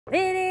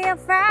Video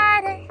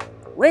Friday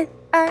with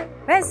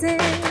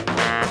ArtResin.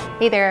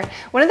 Hey there.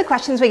 One of the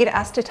questions we get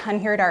asked a ton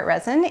here at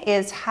ArtResin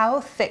is how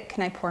thick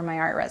can I pour my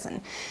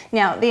ArtResin?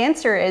 Now the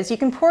answer is you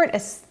can pour it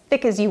as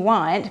thick as you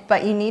want,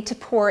 but you need to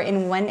pour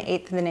in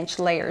 1/8 of an inch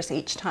layers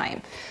each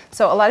time.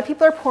 So a lot of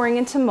people are pouring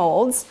into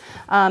molds.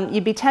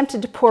 You'd be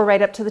tempted to pour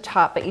right up to the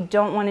top, but you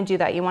don't want to do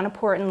that. You want to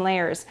pour it in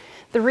layers.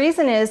 The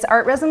reason is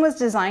ArtResin was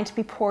designed to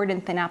be poured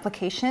in thin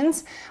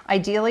applications,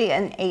 ideally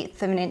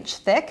 1/8 of an inch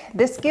thick.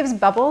 This gives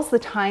bubbles the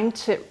time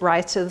to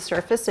rise to the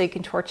surface so you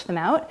can torch them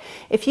out.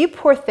 If you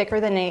pour thicker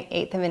than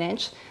 1/8 of an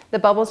inch, the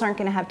bubbles aren't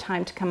going to have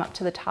time to come up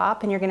to the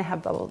top and you're going to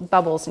have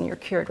bubbles in your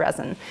cured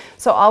resin.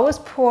 So always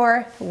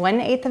pour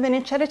 1/8 of an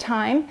inch at a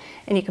time,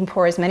 and you can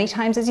pour as many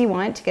times as you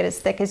want to get as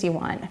thick as you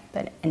want,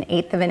 but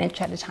 1/8 of an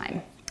inch at a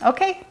time.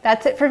 Okay,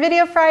 that's it for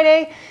Video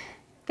Friday.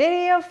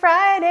 Video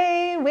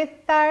Friday with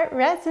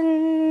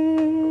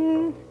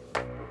ArtResin.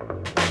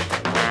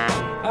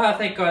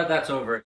 Thank God that's over.